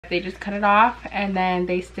They just cut it off and then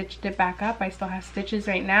they stitched it back up. I still have stitches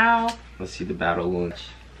right now. Let's see the battle wounds.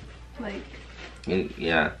 Like,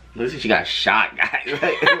 yeah, looks like she got shot, guys.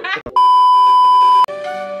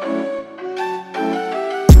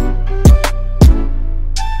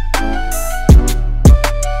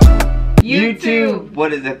 YouTube!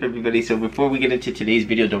 What is up, everybody? So before we get into today's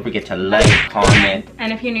video, don't forget to like, comment,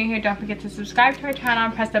 and if you're new here, don't forget to subscribe to our channel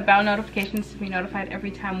and press the bell notifications to be notified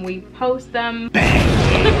every time we post them.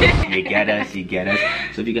 Bang! You get us, you get us.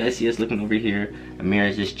 So if you guys see us looking over here,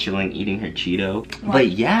 Amira's just chilling, eating her Cheeto. What?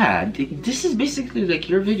 But yeah, this is basically like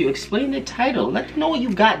your video. Explain the title. Let them know what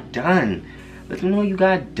you got done. Let them know what you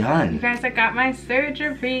got done. You guys, I got my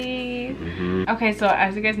surgery. Okay, so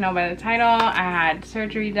as you guys know by the title, I had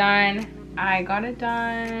surgery done. I got it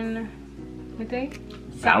done, what day?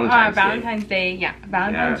 Valentine's Day. Yeah,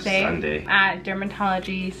 Valentine's Day. Sunday. At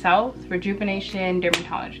Dermatology South, Rejuvenation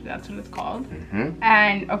Dermatology, that's what it's called.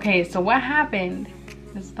 And okay, so what happened?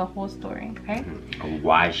 This is the whole story, okay?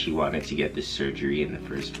 Why she wanted to get this surgery in the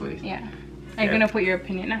first place. Yeah. Are you gonna put your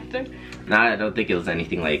opinion after? Nah, I don't think it was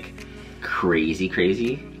anything like crazy,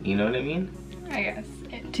 you know what I mean? I guess,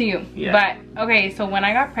 to you. Yeah. But, okay, so when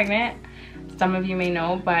I got pregnant, some of you may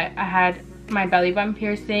know, but I had my belly button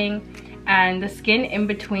piercing and the skin in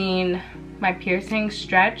between my piercing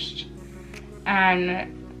stretched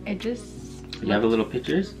and it just... You have a little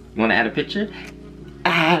pictures? You wanna add a picture?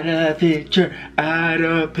 Add a picture, add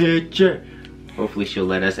a picture. Hopefully she'll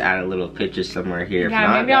let us add a little picture somewhere here. Yeah,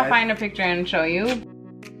 not, maybe guys, I'll find a picture and show you.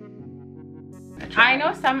 I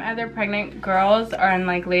know some other pregnant girls are in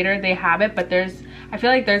like later they have it, but I feel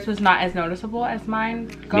like theirs was not as noticeable as mine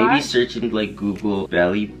got. Maybe searching like Google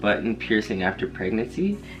belly button piercing after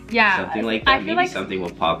pregnancy. Yeah, something like that. Maybe like something will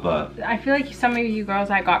pop up. I feel like some of you girls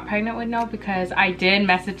that got pregnant would know, because I did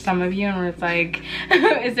message some of you and was like,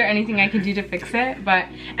 is there anything I can do to fix it? But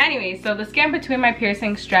anyway, so the skin between my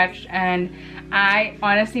piercing stretched and I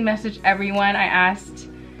honestly messaged everyone. I asked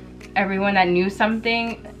everyone that knew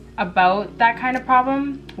something about that kind of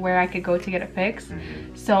problem where I could go to get it fixed.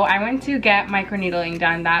 So I went to get microneedling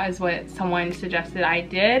done. That is what someone suggested I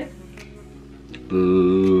did.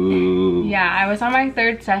 Boo. Yeah, I was on my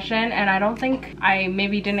 3rd session and I don't think I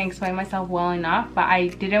maybe didn't explain myself well enough, but I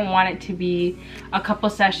didn't want it to be a couple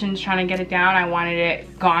sessions trying to get it down. I wanted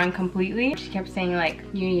it gone completely. She kept saying like,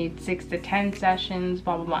 you need 6 to 10 sessions,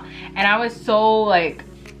 blah, blah, blah. And I was so like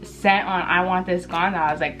set on I want this gone that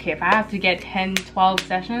I was like, okay, if I have to get 10, 12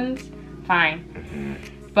 sessions, fine.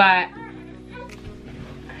 But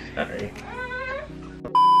sorry.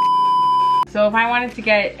 So if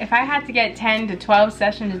I had to get 10 to 12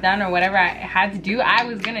 sessions done or whatever I had to do, I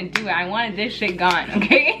was gonna do it. I wanted this shit gone,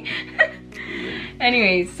 okay?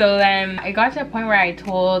 Anyway, so then it got to a point where I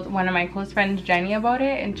told one of my close friends, Jenny, about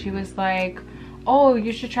it, and she was like, oh,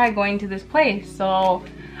 you should try going to this place. So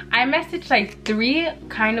I messaged like 3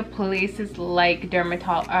 kind of places like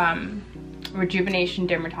Rejuvenation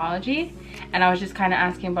Dermatology, and I was just kind of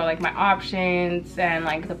asking about like my options and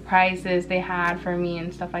like the prices they had for me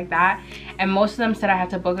and stuff like that, and most of them said I had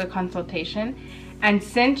to book a consultation. And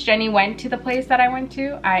since Jenny went to the place that I went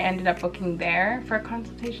to, I ended up booking there for a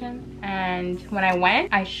consultation. And when I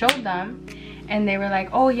went, I showed them and they were like,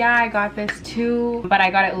 oh yeah, I got this too, but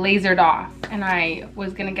I got it lasered off. And I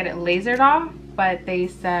was gonna get it lasered off, but they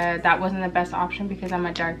said that wasn't the best option because I'm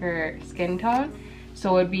a darker skin tone.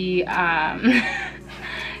 So it would be,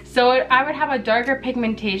 so I would have a darker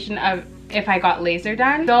pigmentation of if I got laser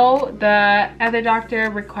done. So the other doctor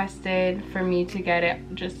requested for me to get it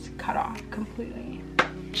just cut off completely.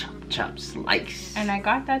 Chop, chop, slice. And I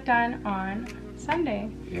got that done on Sunday.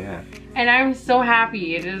 Yeah. And I'm so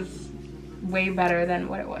happy. It is way better than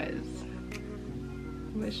what it was.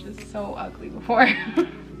 It was just so ugly before.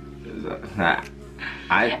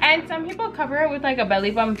 And some people cover it with like a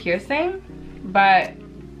belly button piercing, but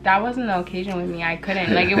that wasn't the occasion with me. I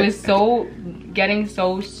couldn't. Like, it was so getting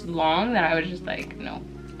so long that I was just like, no.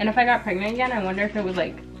 And if I got pregnant again, I wonder if it would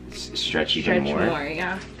like stretch even more.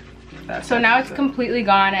 Yeah. So now it's completely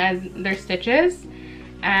gone as their stitches,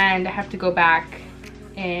 and I have to go back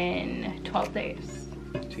in 12 days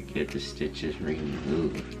to get the stitches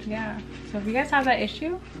removed. Yeah. So if you guys have that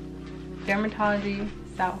issue, Dermatology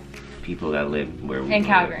South. People that live where we in live.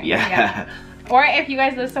 Calgary. Yeah. Or if you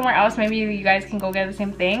guys live somewhere else, maybe you guys can go get the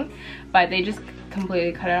same thing, but they just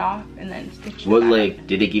completely cut it off and then stitch it What, back. like,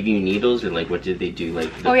 did they give you needles, or like what did they do,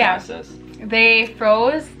 like the process? They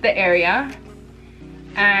froze the area,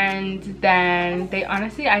 and then they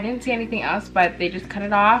honestly, I didn't see anything else, but they just cut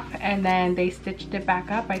it off and then they stitched it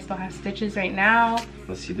back up. I still have stitches right now.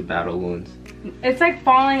 Let's see the battle wounds. It's like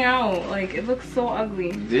falling out. Like, it looks so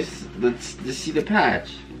ugly. Let's just see the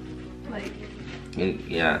patch. Like,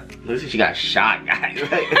 yeah, looks like she got shot, guys.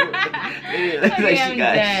 Looks like I'm she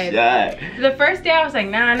got dead. shot. The first day I was like,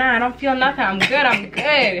 nah, I don't feel nothing. I'm good, I'm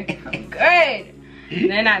good, I'm good. And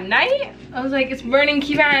then at night, I was like, it's burning,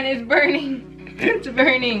 Kivan, it's burning. It's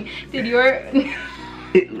burning. Did your...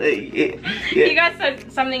 He got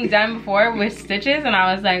something done before with stitches, and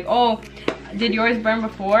I was like, oh, did yours burn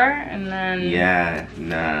before? And then... Yeah,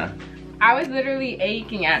 nah. I was literally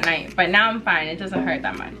aching at night, but now I'm fine. It doesn't hurt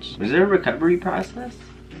that much. Was there a recovery process?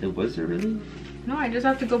 Was there really? No, I just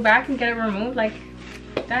have to go back and get it removed, like,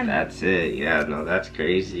 done. That's it. Yeah, no, that's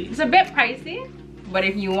crazy. It's a bit pricey, but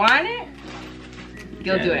if you want it,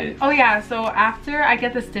 you'll do it. Oh yeah, so after I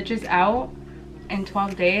get the stitches out in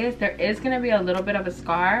 12 days, there is gonna be a little bit of a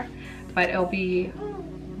scar, but it'll be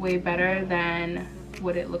way better than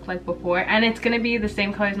what it looked like before, and it's gonna be the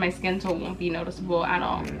same color as my skin, so it won't be noticeable at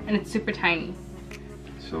all. And it's super tiny.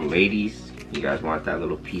 So ladies, you guys want that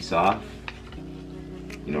little piece off,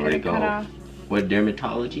 you know where to go. What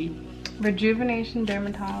dermatology? Rejuvenation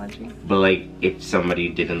dermatology. But like, if somebody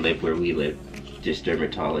didn't live where we live, just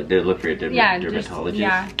dermatology, they look for a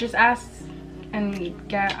dermatologist. Just ask and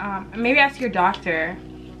get maybe ask your doctor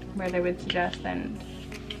where they would suggest, and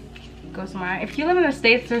go somewhere. If you live in the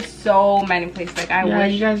States, there's so many places. Like, I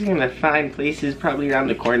wish. You guys are gonna find places probably around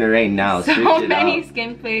the corner right now. So many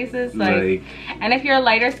skin places. Like, and if you're a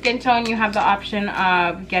lighter skin tone, you have the option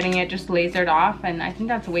of getting it just lasered off, and I think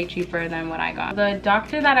that's way cheaper than what I got. The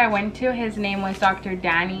doctor that I went to, his name was Dr.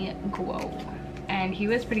 Danny Guo, and he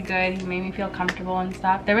was pretty good. He made me feel comfortable and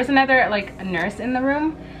stuff. There was another, like, a nurse in the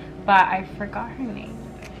room, but I forgot her name.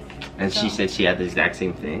 And so, she said she had the exact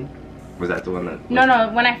same thing? Was that the one that...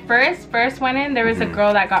 No, when I first went in, there was a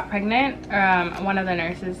girl that got pregnant, one of the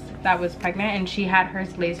nurses that was pregnant, and she had hers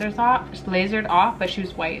lasered off, but she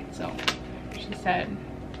was white, so she said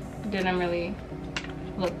it didn't really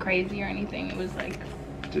look crazy or anything. It was like...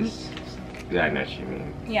 Just... Yeah, I know what you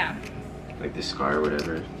mean. Yeah. Like the scar or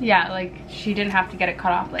whatever? Yeah, like she didn't have to get it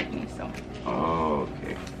cut off like me, so... Oh,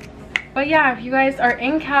 okay. But yeah, if you guys are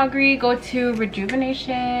in Calgary, go to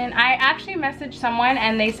Rejuvenation. I actually messaged someone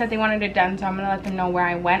and they said they wanted it done, so I'm gonna let them know where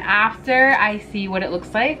I went after I see what it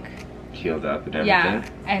looks like. Healed up and everything? Yeah,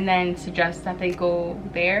 and then suggest that they go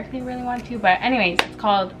there if they really want to. But anyways, it's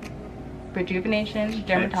called Rejuvenation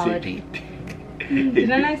Dermatology.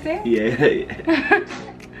 Didn't I say it? Yeah.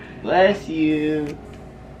 Bless you.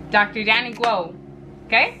 Dr. Danny Guo.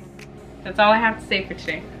 Okay? That's all I have to say for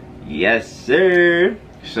today. Yes, sir.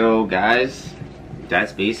 So guys,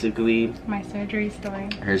 that's basically my surgery story.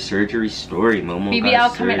 Her surgery story. Momo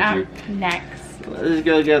BBL coming up next. Let's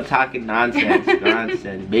go talking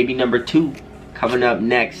nonsense. Baby number 2 coming up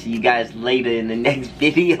next. See you guys later in the next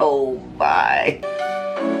video. Bye.